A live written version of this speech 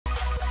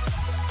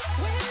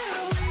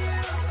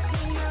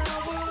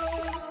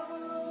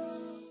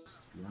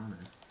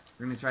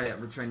We're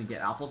trying to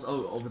get apples.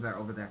 Oh, over there.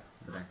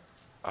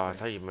 Oh, I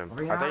thought you meant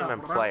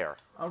player.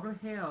 Over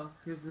here,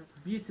 here's this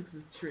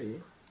beautiful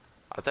tree.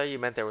 I thought you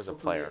meant there was a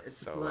player. It's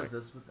so like,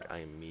 I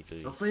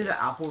immediately. Hopefully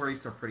the apple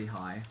rates are pretty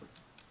high.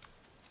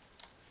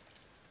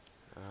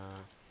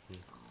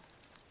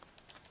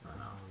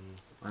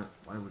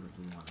 Why wouldn't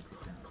we want to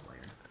take that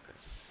player?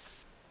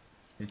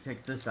 You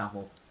take this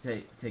apple.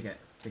 Take it.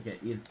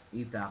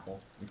 Eat the apple.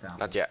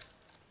 Not yet.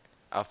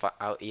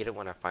 I'll eat it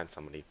when I find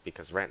somebody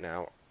because right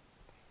now.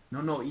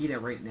 No, eat it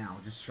right now.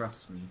 Just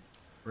trust me.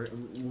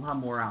 We'll have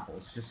more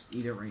apples. Just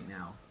eat it right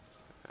now.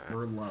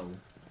 We're low.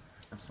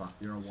 That's fuck.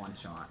 You're a one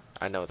shot.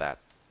 I know that.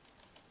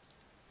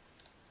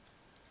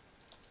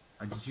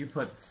 Did you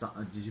put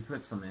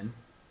some in?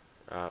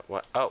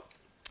 What? Oh.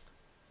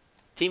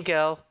 Team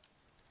kill.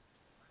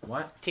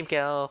 What? Team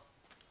kill.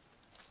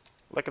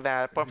 Look at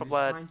that. Born for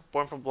blood. Fine?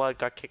 Born for blood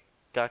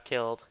got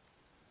killed.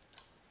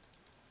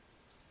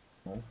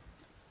 Oh.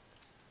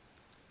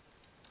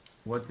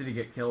 What did he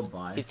get killed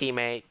by? His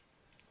teammate.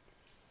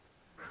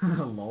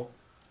 Lol.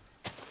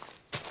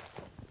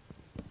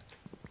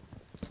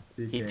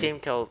 He team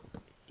killed.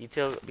 He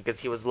killed because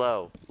he was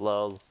low.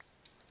 Lol.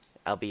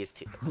 LB is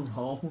team.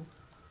 Lol.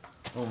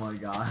 Oh my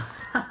god.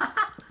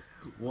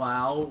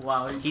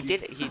 Wow. He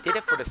did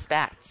it for the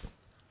stats.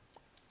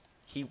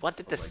 He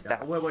wanted the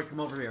stats. Wait, come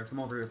over here.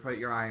 Put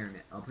your iron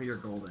in. I'll put your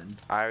gold in.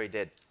 I already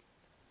did.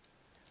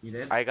 You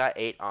did? I got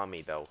 8 on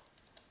me though.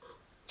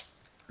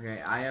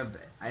 Okay, I have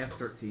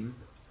 13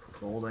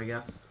 gold, I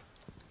guess.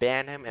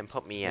 Ban him and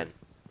put me in.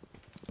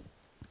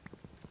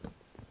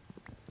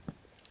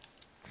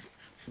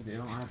 They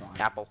don't have iron.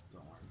 Apple.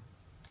 Don't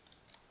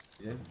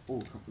worry. Yeah.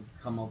 Oh,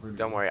 come over.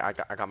 Don't worry, I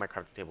got my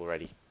crafting table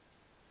ready.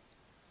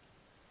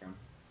 Okay.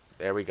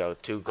 There we go.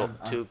 Two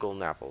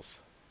golden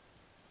apples.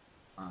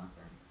 Okay.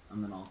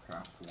 And then I'll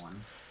craft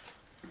one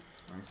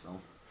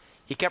myself.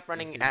 He kept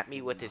running at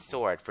me with his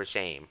sword for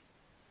shame.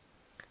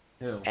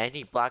 Who? And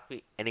he blocked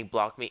me.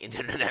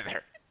 Into the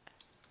nether.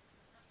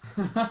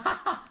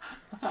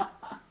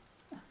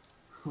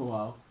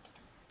 Wow.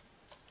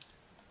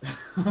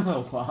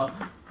 Wow.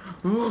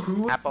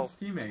 Who was Apple. his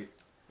teammate?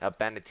 A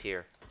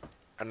banditeer.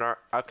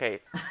 Okay.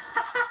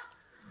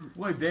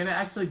 Wait, Dana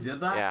actually did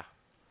that? Yeah.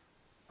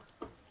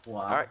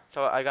 Wow. Alright,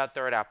 so I got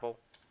 3rd apple.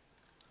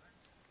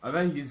 I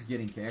bet he's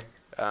getting kicked.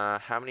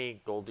 How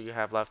many gold do you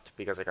have left?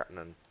 Because I got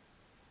none.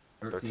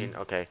 13.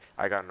 Okay,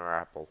 I got another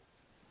apple.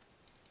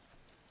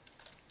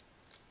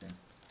 Okay.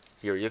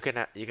 Here, you can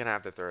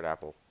have the 3rd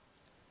apple.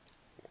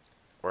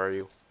 Where are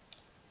you?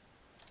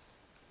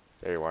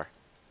 There you are.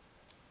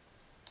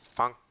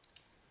 Pong.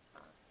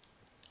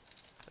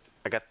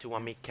 I got 2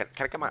 on me. Can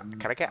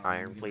I get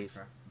iron, please?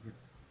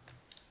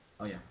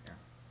 Oh yeah.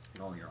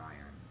 Get all your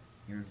iron.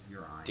 Here's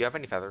your iron. Do you have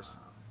any feathers?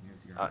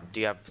 Here's your iron. Do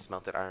you have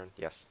smelted iron?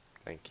 Yes.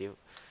 Thank you.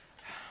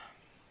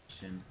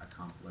 Mission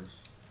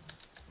accomplished.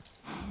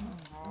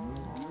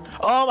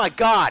 Oh my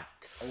god!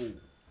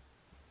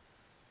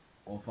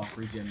 Oh fuck,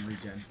 regen.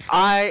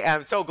 I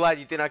am so glad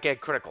you did not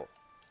get critical.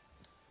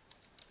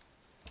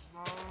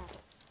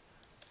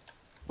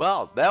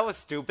 Well, that was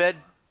stupid.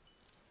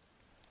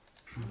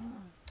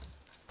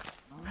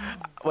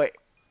 Wait,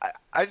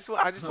 I just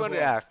wanted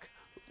to ask,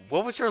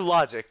 what was your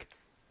logic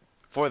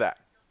for that?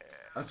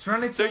 I was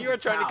trying to. So you were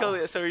trying to kill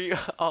it. So you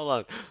hold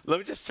on. Let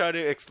me just try to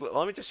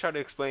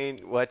explain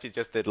what you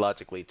just did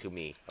logically to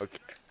me. Okay.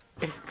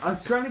 I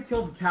was trying to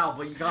kill the cow,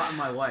 but you got in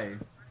my way.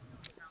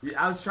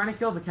 I was trying to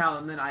kill the cow,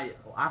 and then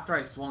after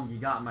I swung, you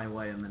got in my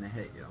way, and then it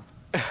hit you.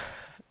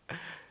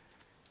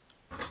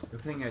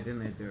 Good thing I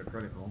didn't do a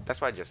critical.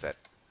 That's what I just said.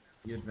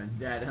 You'd been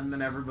dead, and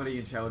then everybody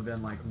in chat would have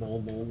been like, lol,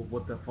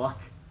 what the fuck?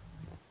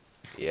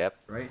 Yep.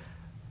 Right?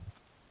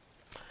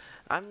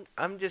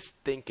 I'm just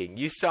thinking,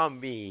 you saw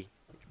me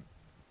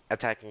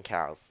attacking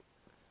cows.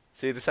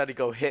 So you decided to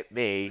go hit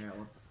me,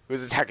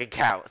 who's attacking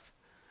cows.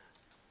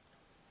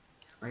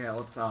 Okay,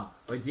 let's,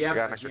 wait, do you have... I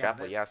got an extra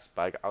apple, yes,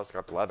 but I also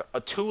got the leather.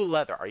 2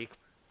 leather, are you...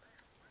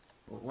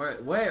 Where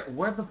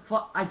the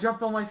fuck? I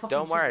dropped all my fucking...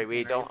 Don't worry,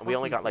 we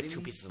only got like 2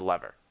 pieces of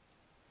leather.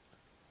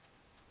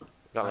 We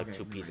got like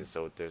 2 pieces,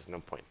 so there's no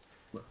point.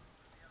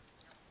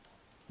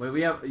 Wait,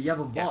 you have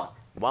a book.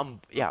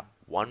 Yeah,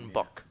 one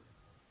book.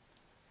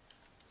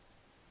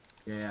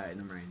 Yeah,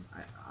 never mind.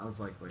 I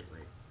was like, wait,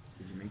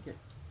 did you make it?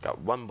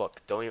 Got 1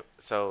 book. Don't you?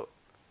 So,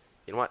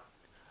 you know what?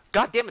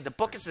 God damn it! The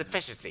book is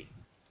efficiency.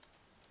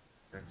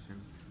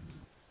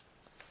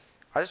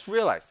 I just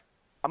realized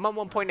I'm on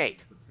 1.8.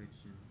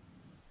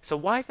 So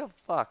why the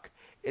fuck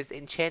is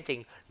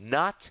enchanting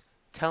not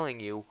telling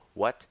you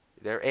what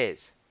there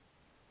is?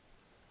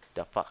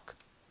 The fuck.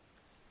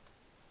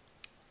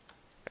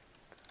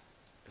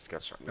 Let's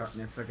get sharpness.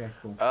 Darkness. Okay,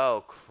 cool.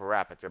 Oh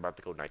crap! It's about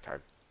to go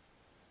nighttime.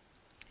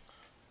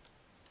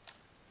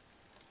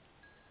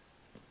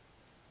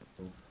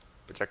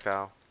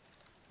 Projectile.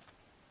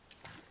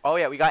 Oh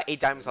yeah, we got 8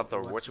 diamonds left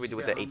over. What should we do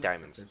with the 8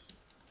 diamonds?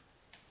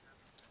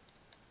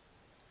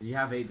 You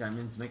have 8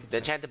 diamonds. Make it. The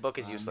enchanted book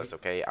is useless.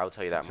 Okay, I'll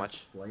tell you that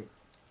much.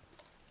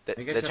 The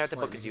enchanted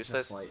book is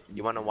useless.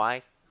 You wanna know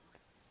why?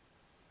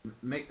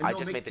 I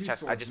just made the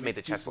chest. I just made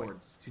the chest point.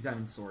 2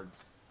 diamond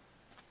swords.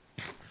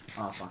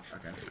 Oh fuck.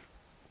 Okay.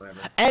 Whatever.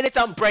 And it's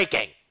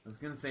unbreaking. I was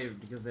gonna say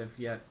because if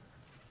you had...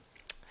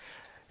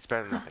 It's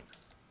better than nothing.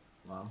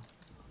 Wow.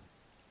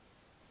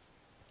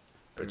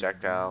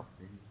 Projectile.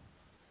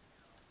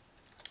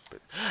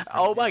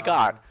 Oh my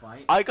god!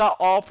 I got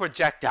all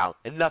projectile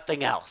and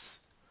nothing else.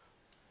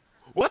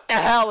 What the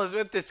hell is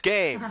with this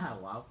game?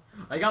 Wow.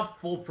 I got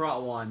full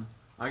prot 1.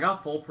 I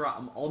got full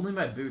prot. Only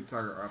my boots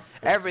are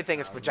Everything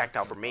is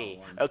projectile for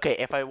me. Okay,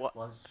 if I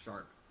less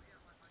sharp.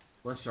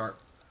 Less sharp.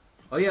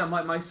 Oh yeah,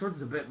 my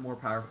sword's a bit more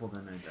powerful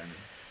than a diamond.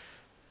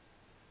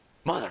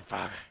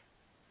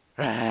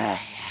 Motherfucker.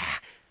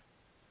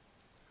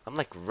 I'm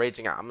like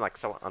raging out. I'm like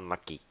so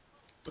unlucky.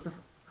 What the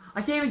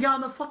I can't even get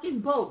on the fucking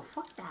boat.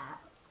 Fuck that.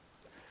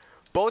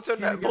 Boats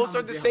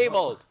are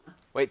disabled.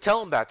 Wait,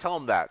 tell him that. Tell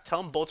him that. Tell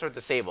him boats are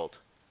disabled.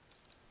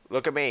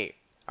 Look at me.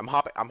 I'm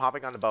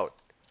hopping on the boat.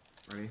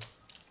 Ready?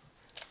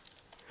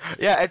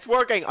 Yeah, it's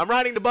working. I'm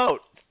riding the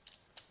boat.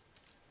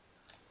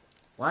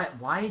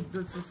 Why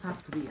does this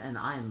have to be an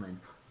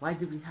island? Why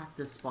do we have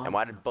to spawn? And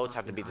why did boats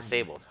have to be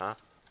disabled, huh?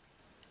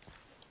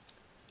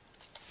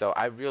 So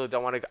I really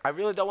don't want to. I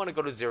really don't want to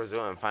go to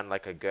 0-0 and find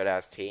like a good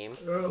ass team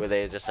where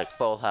they just like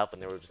full health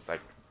and they were just like,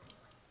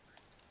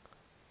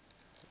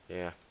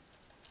 yeah.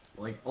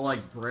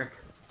 Like brick,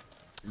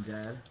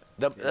 dead.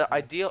 The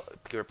ideal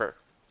creeper.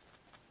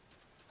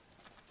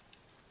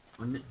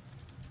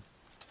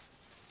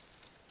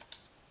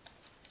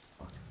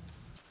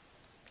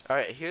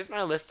 Alright, here's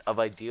my list of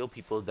ideal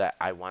people that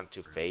I want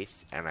to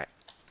face and I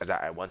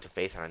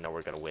know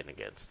we're gonna win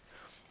against.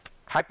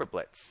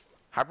 Hyperblitz,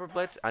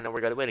 I know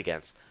we're gonna win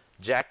against.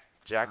 Jack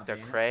the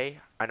Cray,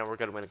 I know we're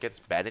gonna win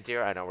against.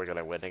 Benedier, I know we're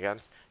gonna win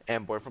against.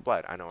 And Boy for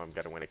Blood, I know I'm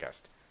gonna win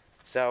against.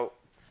 So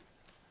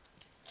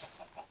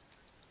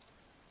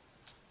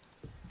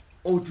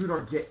oh dude,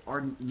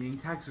 our name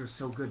tags are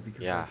so good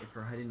because yeah. like, if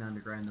we're heading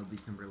underground nobody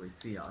can really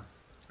see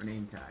us. Our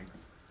name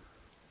tags.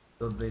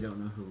 So they don't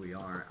know who we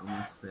are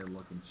unless they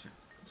look in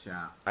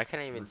chat. I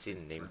can't even see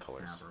the name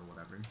colors. Or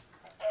whatever.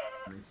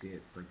 Let me see,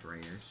 it's like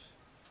grayish.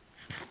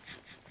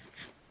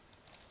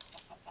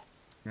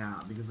 Yeah,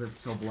 because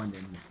it's so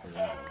blended with the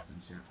walls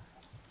and shit.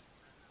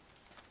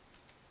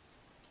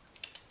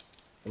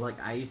 Like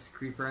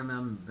Icecreeper and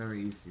them,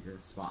 very easy to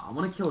spot. I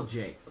want to kill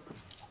Jake.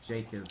 I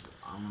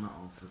want to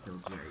also kill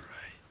Jake.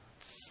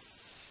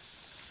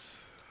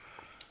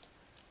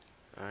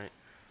 Alright.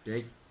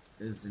 Jake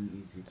is an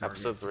easy target.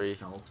 Episode 3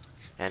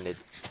 ended.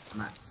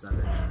 I'm at 7.